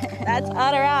 That's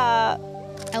Adara.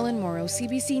 Ellen Morrow,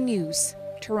 CBC News,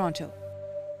 Toronto.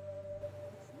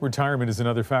 Retirement is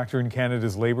another factor in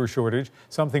Canada's labour shortage,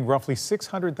 something roughly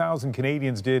 600,000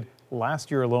 Canadians did last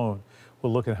year alone.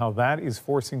 We'll look at how that is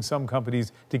forcing some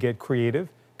companies to get creative,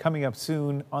 coming up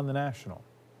soon on The National.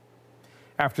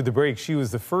 After the break, she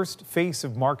was the first face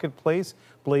of Marketplace,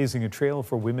 blazing a trail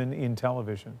for women in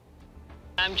television.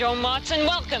 I'm Joan Watson.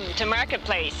 Welcome to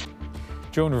Marketplace.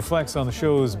 Joan reflects on the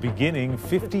show's beginning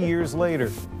 50 years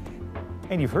later.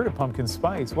 And you've heard of pumpkin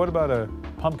spice. What about a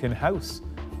pumpkin house?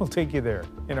 We'll take you there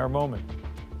in our moment.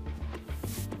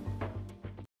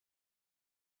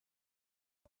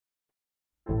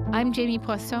 I'm Jamie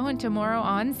Poisson, and tomorrow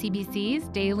on CBC's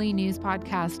daily news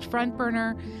podcast, Front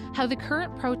Burner, how the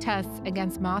current protests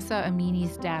against Mahsa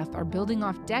Amini's death are building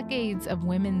off decades of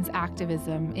women's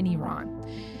activism in Iran,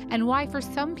 and why for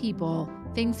some people,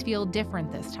 things feel different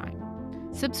this time.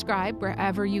 Subscribe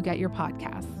wherever you get your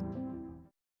podcasts.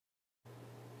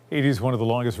 It is one of the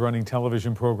longest running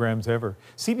television programs ever.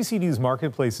 CBC News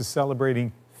Marketplace is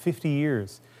celebrating 50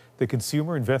 years. The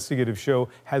consumer investigative show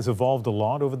has evolved a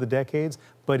lot over the decades,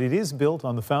 but it is built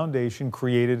on the foundation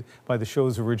created by the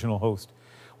show's original host.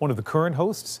 One of the current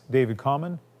hosts, David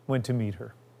Common, went to meet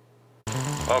her.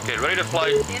 Okay, ready to fly?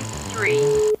 In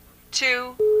 3,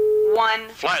 2, 1.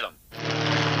 Fly them.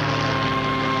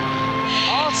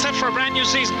 All set for a brand new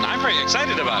season. I'm very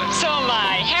excited about it. So am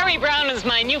I. Harry Brown is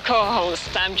my new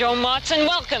co-host. I'm Joan Watson.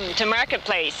 Welcome to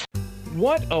Marketplace.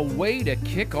 What a way to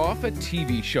kick off a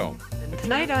TV show.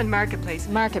 Tonight on Marketplace.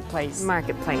 Marketplace.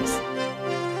 Marketplace.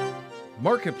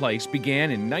 Marketplace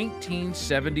began in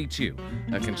 1972,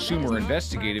 a consumer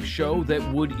investigative show that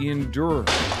would endure.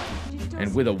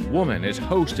 And with a woman as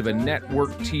host of a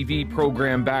network TV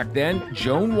program back then,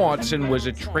 Joan Watson was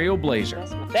a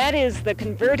trailblazer. That is the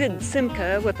converted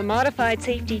Simca with the modified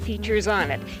safety features on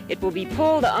it. It will be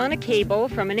pulled on a cable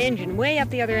from an engine way up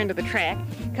the other end of the track,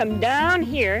 come down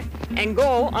here, and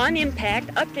go on impact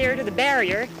up there to the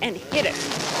barrier and hit it.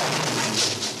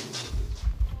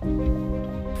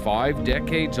 5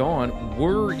 decades on,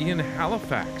 we're in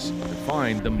Halifax to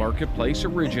find the Marketplace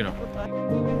original.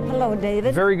 Hello,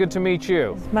 David. Very good to meet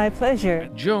you. My pleasure.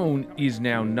 Joan is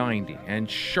now 90 and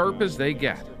sharp as they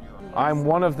get. I'm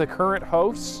one of the current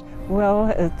hosts.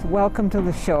 Well, welcome to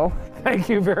the show. Thank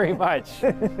you very much.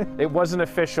 It wasn't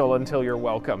official until you're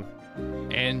welcome.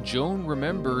 And Joan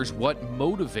remembers what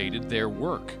motivated their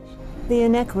work. The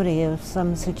inequity of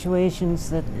some situations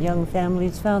that young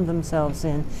families found themselves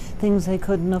in, things they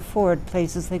couldn't afford,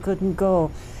 places they couldn't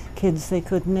go, kids they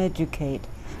couldn't educate.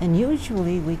 And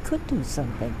usually we could do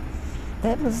something.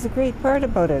 That was the great part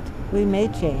about it. We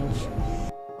made change.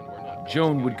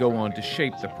 Joan would go on to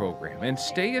shape the program and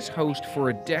stay as host for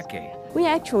a decade. We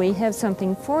actually have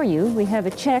something for you. We have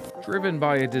a check. Driven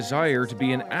by a desire to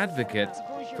be an advocate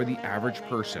for the average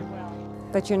person.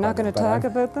 But you're not going to talk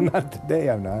about them? Not today,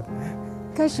 I'm not.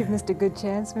 Gosh, you've missed a good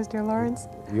chance, Mr. Lawrence.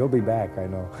 You'll be back, I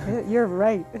know. You're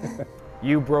right.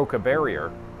 You broke a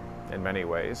barrier in many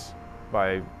ways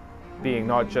by being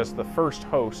not just the first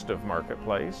host of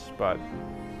Marketplace, but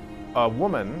a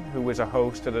woman who was a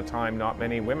host at a time not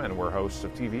many women were hosts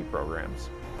of TV programs.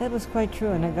 That was quite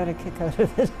true, and I got a kick out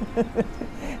of it.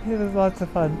 It was lots of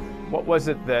fun. What was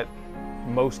it that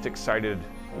most excited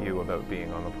you about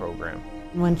being on the program?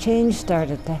 When change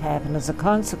started to happen as a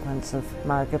consequence of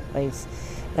Marketplace,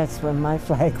 that's when my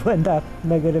flag went up,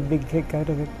 and I got a big kick out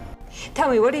of it. Tell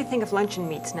me, what do you think of luncheon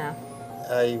meats now?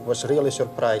 I was really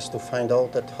surprised to find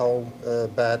out that how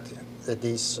bad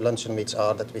these luncheon meats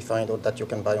are that we find out that you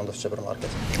can buy on the supermarket.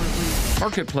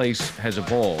 Marketplace has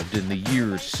evolved in the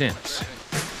years since.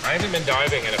 I haven't been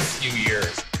diving in a few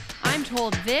years. I'm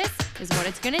told this is what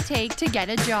it's going to take to get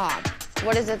a job.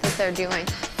 What is it that they're doing?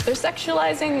 They're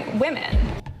sexualizing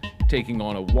women. Taking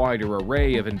on a wider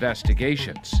array of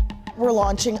investigations. We're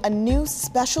launching a new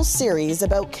special series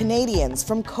about Canadians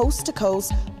from coast to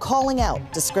coast calling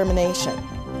out discrimination.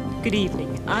 Good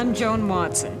evening. I'm Joan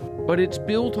Watson. But it's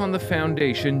built on the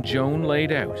foundation Joan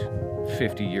laid out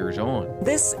 50 years on.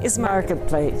 This is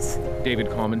Marketplace. David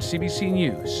Common, CBC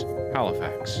News,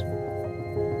 Halifax.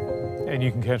 And you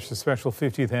can catch the special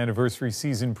 50th anniversary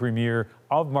season premiere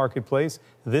of Marketplace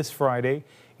this Friday,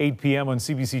 8 p.m. on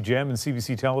CBC Gem and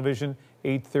CBC Television,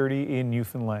 8:30 in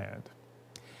Newfoundland.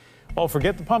 Well,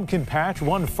 forget the pumpkin patch.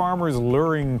 One farmer is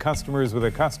luring customers with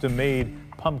a custom-made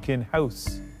pumpkin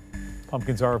house.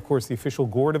 Pumpkins are, of course, the official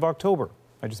gourd of October.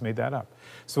 I just made that up.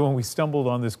 So when we stumbled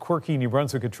on this quirky New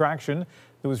Brunswick attraction,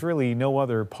 there was really no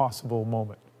other possible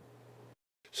moment.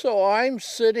 So I'm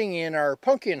sitting in our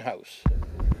pumpkin house.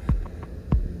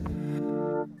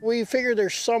 We figure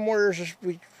there's somewhere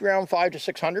around 500 to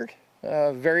 600,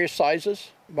 various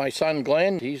sizes. My son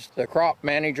Glenn, he's the crop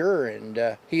manager,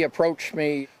 and he approached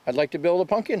me, I'd like to build a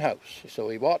pumpkin house. So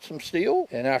he bought some steel,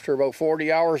 and after about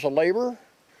 40 hours of labor,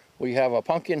 we have a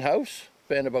pumpkin house.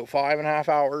 spend about 5.5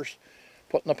 hours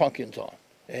putting the pumpkins on.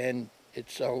 And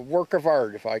it's a work of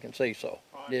art, if I can say so.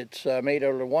 It's made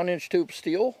out of 1-inch tube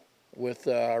steel with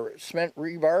cement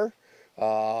rebar,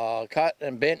 cut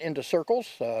and bent into circles,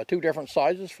 2 different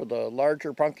sizes for the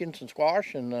larger pumpkins and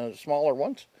squash and the smaller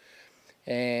ones.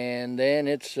 And then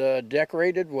it's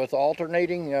decorated with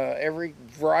alternating every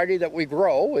variety that we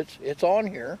grow. It's on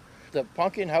here. The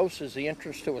pumpkin house is the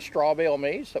entrance to a straw bale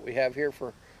maze that we have here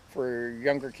for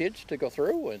younger kids to go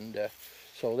through, and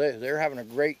so they're having a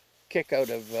great kick out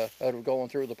of going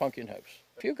through the pumpkin house.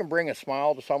 If you can bring a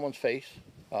smile to someone's face,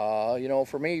 you know,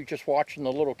 for me, just watching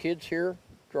the little kids here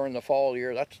during the fall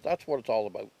year, that's what it's all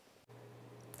about.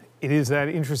 It is that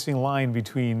interesting line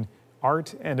between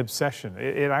art and obsession.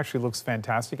 It actually looks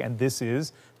fantastic, and this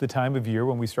is the time of year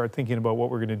when we start thinking about what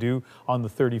we're going to do on the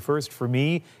 31st. For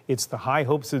me, it's the high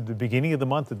hopes at the beginning of the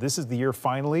month that this is the year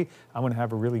finally I'm going to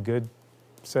have a really good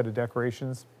set of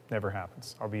decorations. Never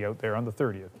happens. I'll be out there on the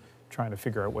 30th trying to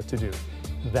figure out what to do.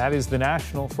 That is the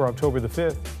National for October the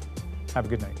 5th. Have a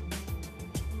good night.